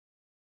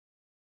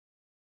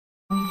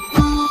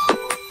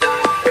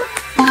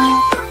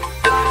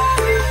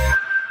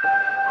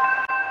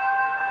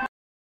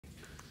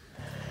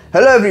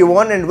Hello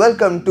everyone and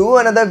welcome to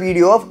another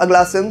video of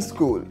AglaSem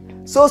School.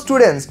 So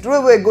students, today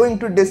we are going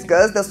to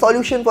discuss the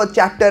solution for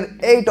chapter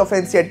 8 of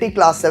NCERT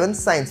class 7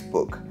 science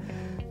book.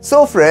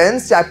 So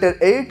friends, chapter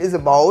 8 is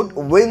about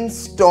winds,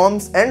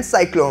 storms and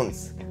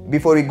cyclones.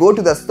 Before we go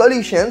to the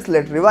solutions,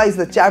 let's revise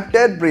the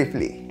chapter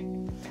briefly.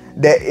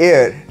 The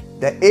air.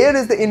 The air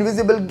is the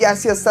invisible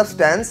gaseous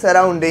substance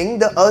surrounding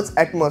the Earth's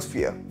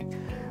atmosphere.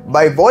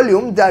 By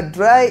volume, the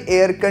dry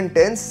air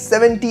contains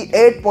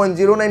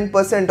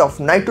 78.09% of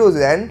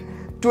nitrogen,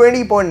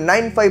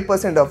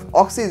 20.95% of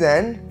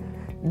oxygen,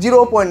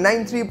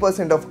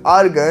 0.93% of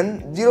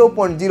argon,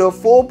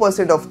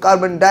 0.04% of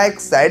carbon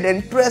dioxide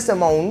and trace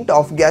amount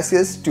of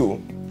gases too.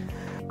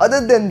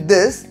 Other than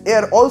this,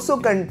 air also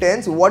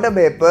contains water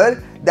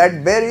vapor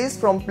that varies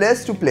from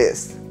place to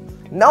place.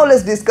 Now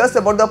let's discuss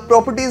about the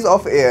properties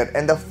of air,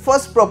 and the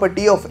first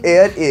property of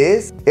air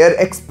is air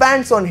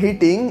expands on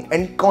heating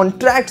and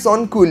contracts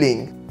on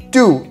cooling.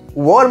 2.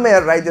 Warm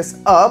air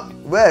rises up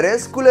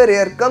whereas cooler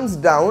air comes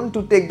down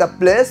to take the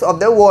place of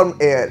the warm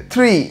air.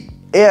 3.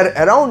 Air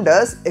around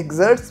us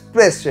exerts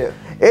pressure.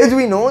 As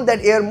we know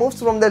that air moves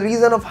from the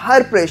region of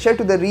higher pressure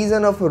to the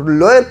region of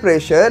lower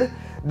pressure,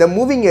 the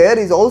moving air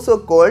is also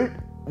called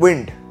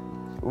wind.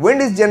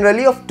 Wind is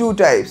generally of two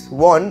types.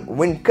 1.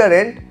 Wind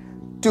current.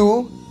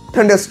 2.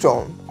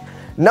 Thunderstorm.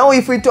 Now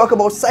if we talk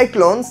about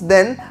cyclones,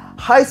 then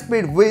high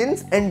speed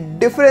winds and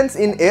difference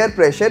in air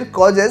pressure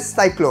causes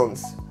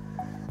cyclones.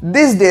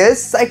 These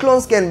days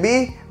cyclones can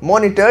be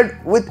monitored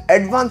with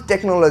advanced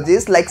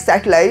technologies like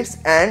satellites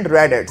and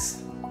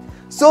radars.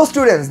 So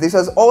students, this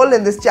was all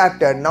in this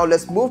chapter. Now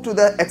let's move to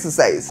the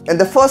exercise. And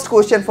the first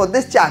question for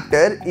this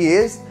chapter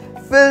is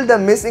fill the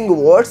missing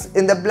words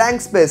in the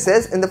blank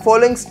spaces in the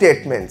following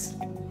statements.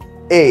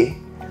 A.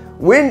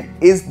 Wind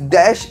is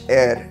dash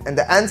air, and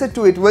the answer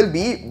to it will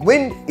be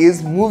wind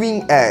is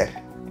moving air.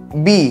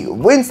 B.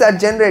 Winds are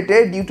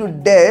generated due to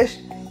dash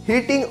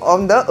heating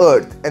on the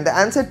earth, and the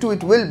answer to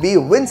it will be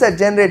winds are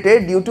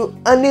generated due to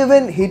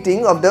uneven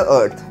heating of the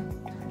earth.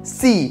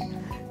 C.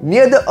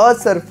 Near the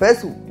earth's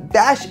surface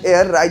dash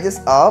air rises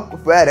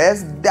up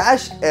whereas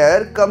dash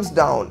air comes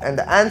down, and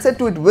the answer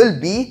to it will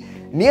be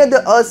near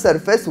the earth's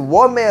surface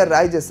warm air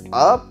rises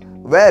up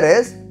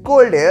whereas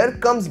cold air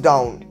comes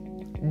down.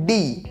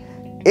 D.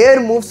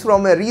 Air moves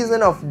from a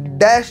region of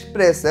dash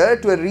pressure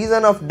to a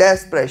region of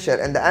dash pressure,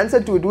 and the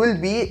answer to it will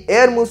be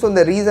air moves from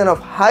the region of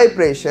high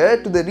pressure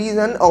to the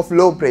region of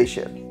low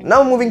pressure.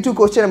 Now moving to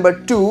question number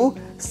 2,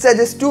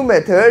 suggest two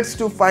methods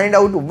to find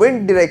out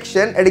wind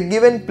direction at a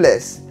given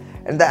place,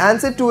 and the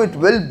answer to it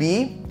will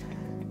be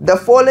the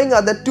following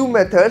are the two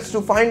methods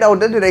to find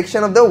out the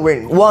direction of the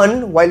wind.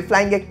 1. While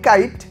flying a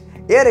kite,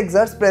 air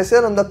exerts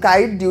pressure on the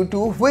kite due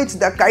to which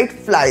the kite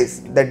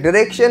flies. The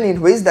direction in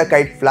which the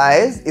kite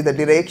flies is the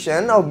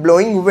direction of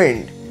blowing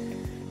wind.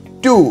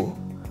 2.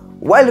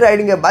 While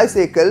riding a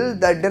bicycle,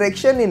 the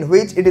direction in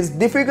which it is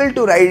difficult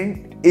to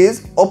ride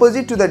is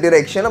opposite to the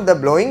direction of the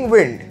blowing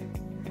wind.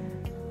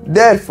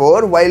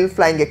 Therefore, while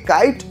flying a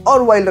kite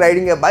or while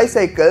riding a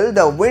bicycle,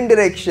 the wind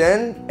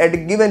direction at a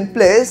given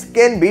place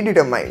can be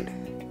determined.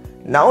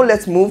 Now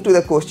let's move to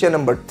the question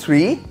number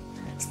 3.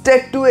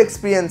 State two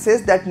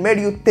experiences that made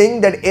you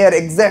think that air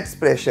exerts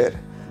pressure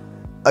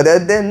other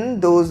than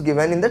those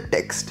given in the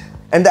text.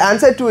 And the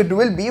answer to it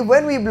will be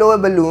when we blow a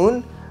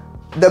balloon,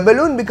 the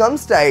balloon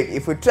becomes tight.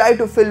 If we try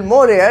to fill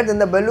more air, then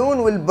the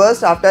balloon will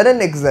burst after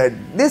an exert.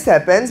 This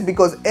happens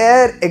because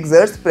air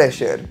exerts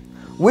pressure.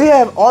 We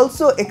have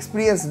also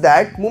experienced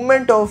that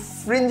movement of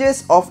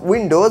fringes of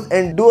windows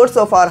and doors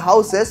of our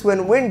houses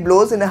when wind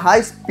blows in a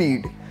high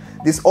speed.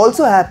 This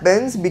also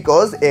happens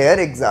because air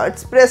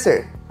exerts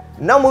pressure.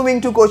 Now moving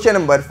to question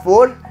number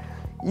 4.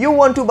 You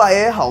want to buy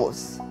a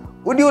house.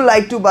 Would you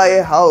like to buy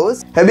a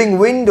house having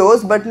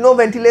windows but no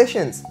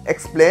ventilations?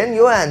 Explain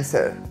your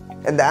answer.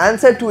 And the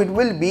answer to it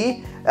will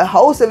be a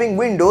house having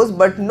windows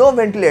but no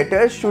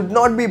ventilators should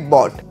not be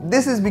bought.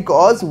 This is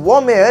because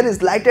warm air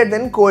is lighter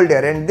than cold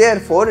air and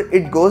therefore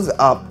it goes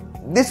up.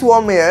 This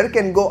warm air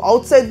can go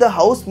outside the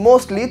house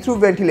mostly through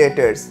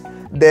ventilators.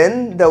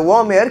 Then the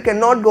warm air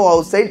cannot go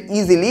outside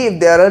easily if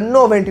there are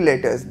no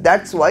ventilators.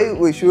 That's why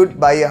we should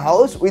buy a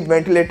house with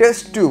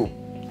ventilators too.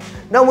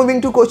 Now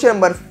moving to question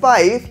number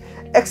 5.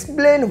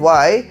 Explain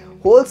why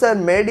holes are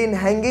made in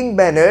hanging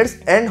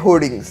banners and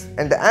hoardings,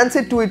 and the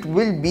answer to it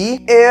will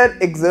be air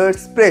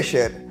exerts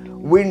pressure.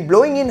 Wind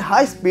blowing in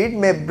high speed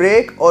may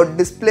break or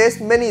displace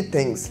many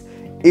things.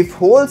 If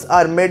holes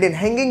are made in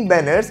hanging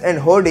banners and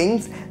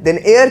hoardings, then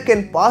air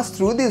can pass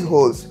through these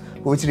holes,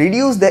 which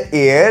reduce the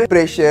air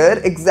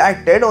pressure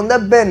exerted on the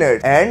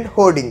banners and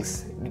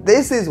hoardings.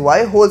 This is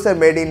why holes are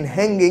made in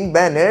hanging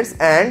banners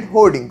and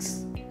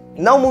hoardings.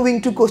 Now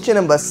moving to question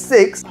number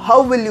 6.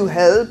 How will you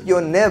help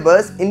your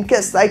neighbors in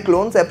case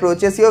cyclones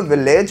approaches your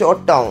village or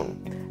town?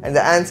 And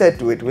the answer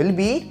to it will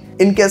be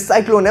in case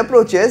cyclone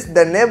approaches,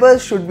 the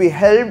neighbors should be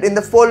helped in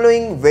the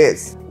following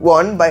ways.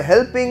 1. By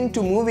helping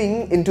to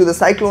moving into the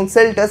cyclone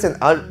shelters and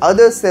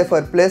other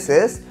safer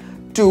places.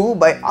 2.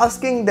 By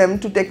asking them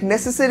to take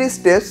necessary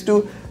steps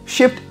to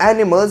shift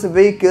animals,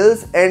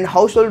 vehicles and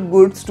household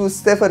goods to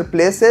safer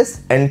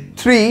places. And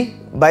 3.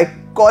 By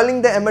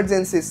calling the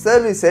emergency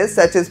services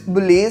such as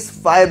police,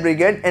 fire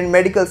brigade and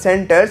medical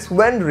centers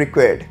when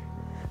required.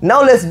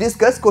 Now let's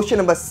discuss question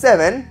number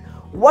 7.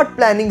 What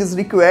planning is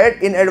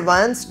required in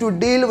advance to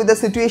deal with the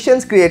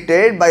situations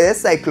created by a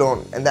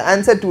cyclone? And the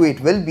answer to it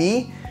will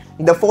be,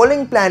 the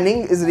following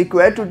planning is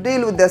required to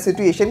deal with the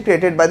situation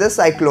created by the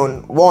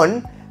cyclone.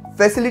 1.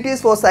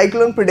 Facilities for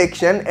cyclone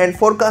prediction and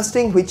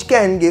forecasting which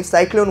can give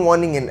cyclone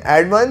warning in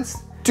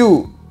advance.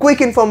 2.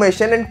 Quick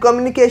information and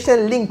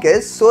communication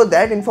linkage so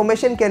that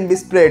information can be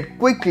spread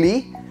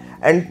quickly.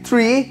 And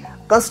 3.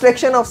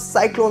 Construction of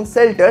cyclone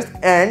shelters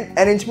and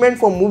arrangement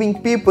for moving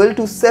people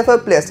to safer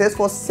places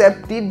for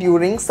safety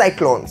during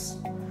cyclones.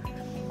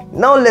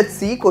 Now let's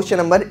see question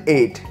number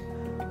 8.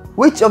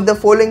 Which of the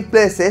following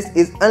places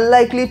is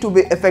unlikely to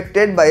be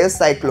affected by a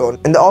cyclone?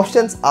 And the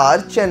options are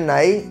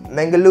Chennai,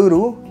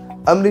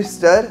 Mangaluru,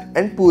 Amritsar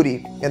and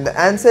Puri. And the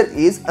answer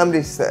is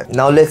Amritsar.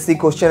 Now let's see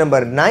question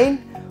number 9.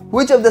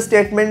 Which of the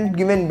statements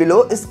given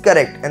below is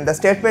correct? And the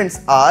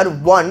statements are: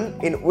 1.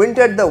 In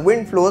winter the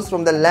wind flows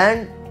from the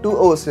land to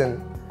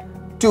ocean.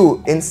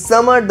 2. In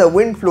summer the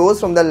wind flows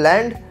from the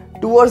land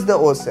towards the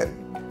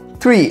ocean.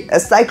 3. A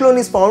cyclone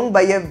is formed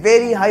by a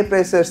very high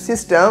pressure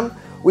system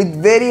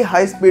with very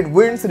high speed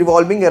winds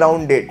revolving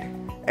around it.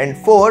 And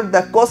 4.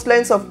 The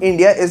coastlines of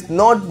India is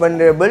not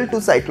vulnerable to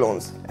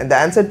cyclones. And the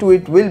answer to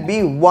it will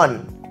be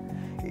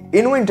 1.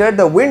 In winter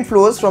the wind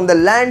flows from the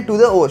land to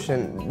the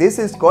ocean. This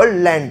is called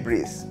land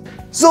breeze.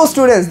 So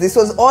students, this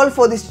was all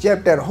for this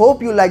chapter.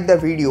 Hope you liked the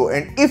video,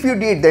 and if you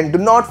did, then do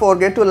not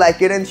forget to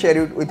like it and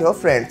share it with your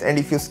friends. And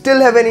if you still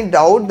have any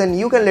doubt, then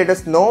you can let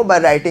us know by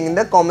writing in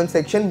the comment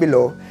section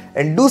below.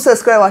 And do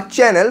subscribe our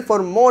channel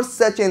for more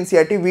such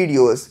NCERT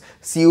videos.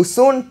 See you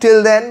soon.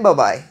 Till then, bye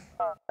bye.